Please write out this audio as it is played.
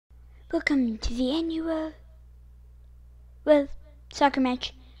Welcome to the annual, soccer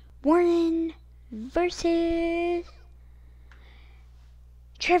match. Warren versus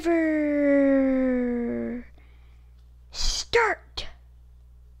Trever. Start!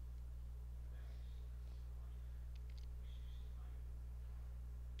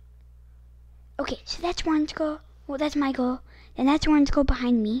 Okay, so that's Warren's goal. Well, that's my goal. And that's Warren's goal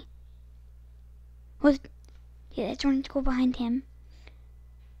behind me. Well, yeah, that's Warren's goal behind him.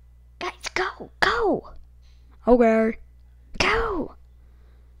 Guys, go! Go! Okay. Go!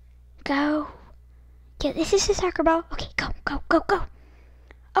 Go! Okay, this is the soccer ball. Okay, go, go, go, go!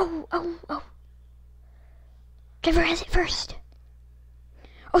 Oh! Trevor has it first.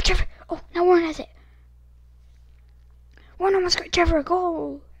 Oh, Trevor! Oh, now Warren has it. Warren almost got Trevor a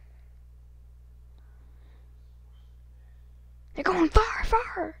goal. They're going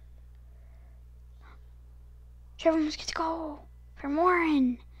far. Trevor almost gets a goal from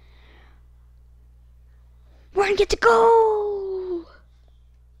Warren. Warren gets a goal!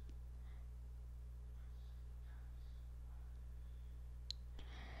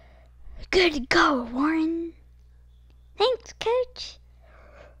 Good go, Warren. Thanks, coach.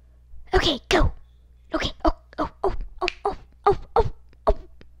 Okay, go. Okay, oh,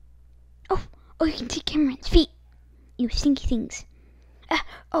 you can see Cameron's feet. You stinky things.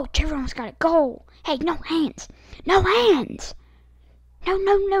 Oh, Trevor almost got a goal. Hey, no hands. No hands.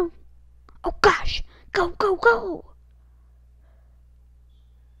 No. Oh, gosh. Go.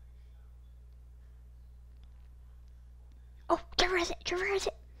 Oh, Trevor has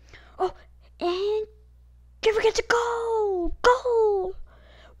it. Oh, and Trevor gets a goal.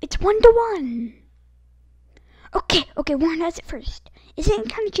 It's 1-1. Okay, Warren has it first. Isn't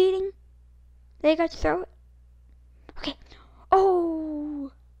it kind of cheating? They got to throw it. Okay.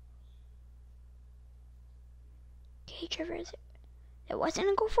 Oh. Okay, Trevor has it. That wasn't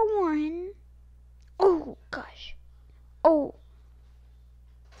a goal for Warren. Oh, gosh. Oh.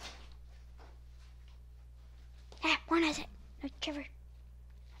 Warren has it. No, Trevor.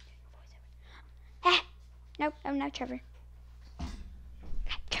 No, not Trevor.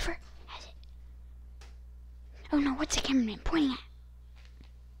 Trevor has it. Oh no, what's the cameraman pointing at?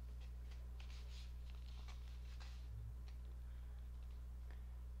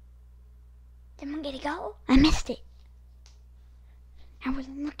 Did one get a goal? I missed it. I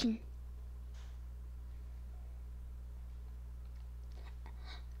wasn't looking.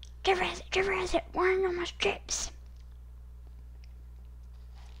 Trevor has it. Warren almost trips.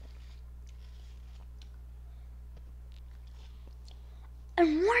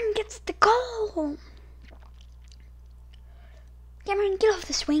 And Warren gets the goal. Cameron, get off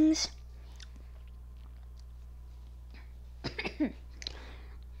the swings.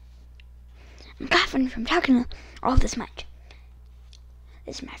 I'm coughing from talking all this much.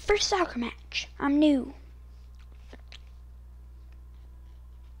 This is my first soccer match. I'm new.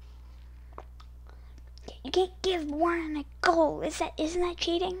 You can't give Warren a goal. Isn't that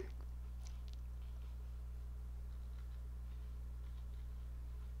cheating?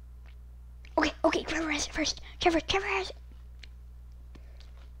 Okay, Trevor has it first. Trevor has it.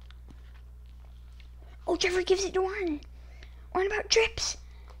 Oh, Trevor gives it to Warren. Warren about trips.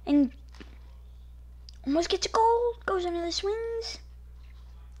 And almost gets a goal. Goes under the swings.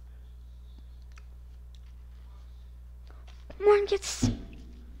 Warren gets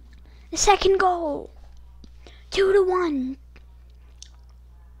the second goal. 2-1.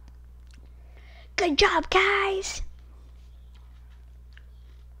 Good job, guys.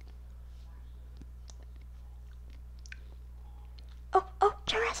 Oh,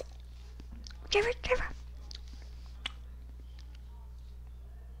 Trevor has it. Trevor.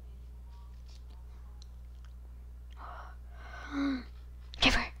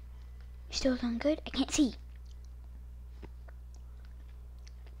 Trevor, you still doing good? I can't see.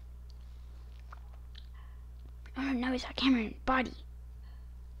 Oh, now he's our camera body.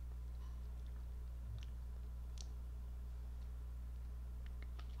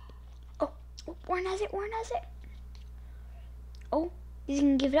 Oh, Warren has it. Oh, he's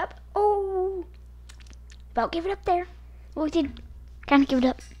gonna give it up. Oh, about give it up there. Oh, he did kind of give it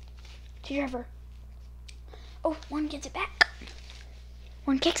up to Trevor. Oh, Warren gets it back.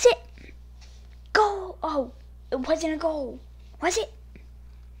 Warren kicks it. Goal. Oh, it wasn't a goal. Was it?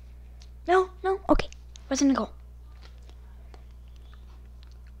 No. Okay, wasn't a goal.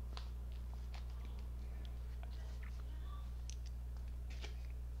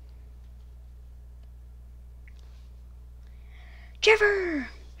 Trevor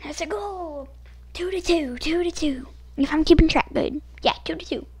has a goal. 2-2. If I'm keeping track good. Yeah,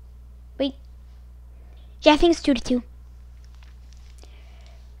 2-2. Wait. Yeah, I think it's 2-2.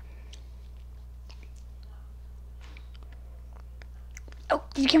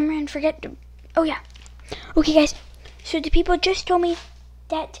 did Cameron forget to... Oh, yeah. Okay, guys. So the people just told me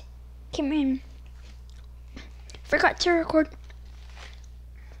that Cameron forgot to record.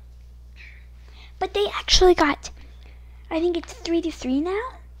 But they actually got... I think it's 3-3 now?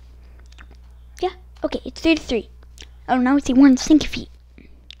 Yeah. Okay, it's 3-3. Oh, now it's 1 stinky feet.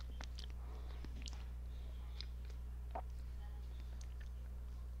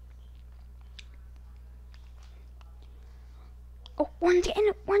 Oh, one's getting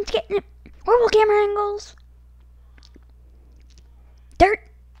it. One's getting it. Horrible camera angles. Dirt.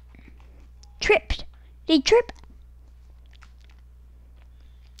 Tripped. They trip.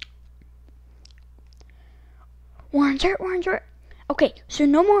 Warren's hurt. Warren's hurt. Okay, so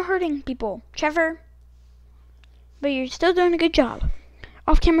no more hurting people. Trevor. But you're still doing a good job.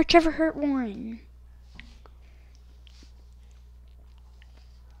 Off camera, Trevor hurt Warren.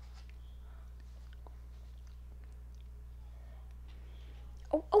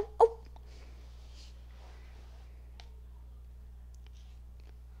 Oh, oh, oh.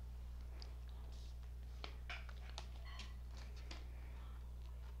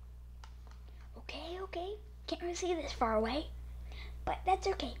 Okay, okay. Can't really see this far away, but that's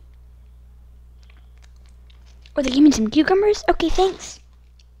okay. Oh, they gave me some cucumbers? Okay, thanks.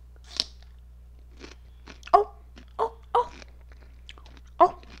 Oh, oh, oh.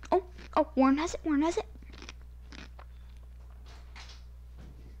 Oh, oh, oh. Warren has it. Warren has it.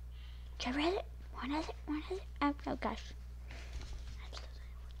 Trevor has it. Warren has it. Warren has it. Oh gosh.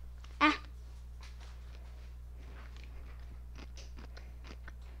 Ah.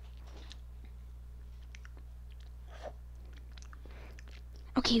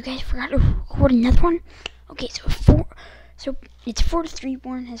 Okay, you guys forgot to record another one. Okay, so it's 4-3.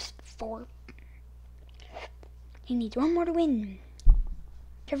 Warren has 4. He needs 1 more to win.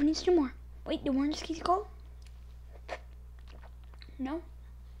 Trevor needs 2 more. Wait, did Warren just keep the goal? No.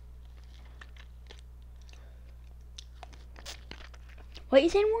 What are you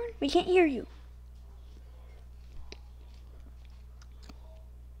saying, Warren? We can't hear you.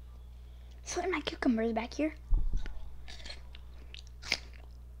 Slip my cucumbers back here.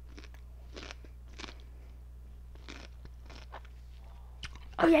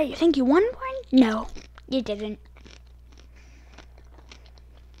 Oh yeah, you think you won, Warren? No, you didn't.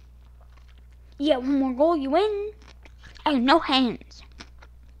 You get 1 more goal, you win. Oh, no hands.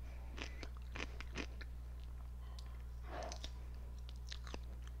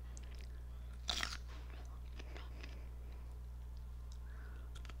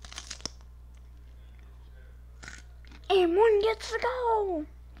 And Warren gets the goal.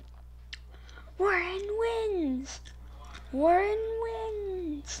 Warren wins. Warren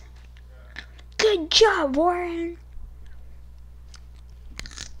wins. Good job, Warren.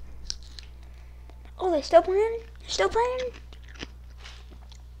 Oh, they're still playing? Still playing?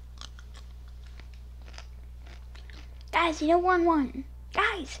 Guys, you know Warren won.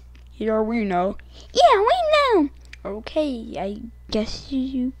 Guys. Yeah, we know. Yeah, we know. Okay, I guess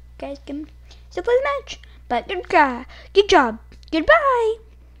you guys can still play the match. But good job. Goodbye.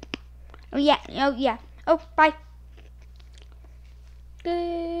 Oh yeah. Oh yeah. Oh, bye.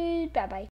 Goodbye. Bye.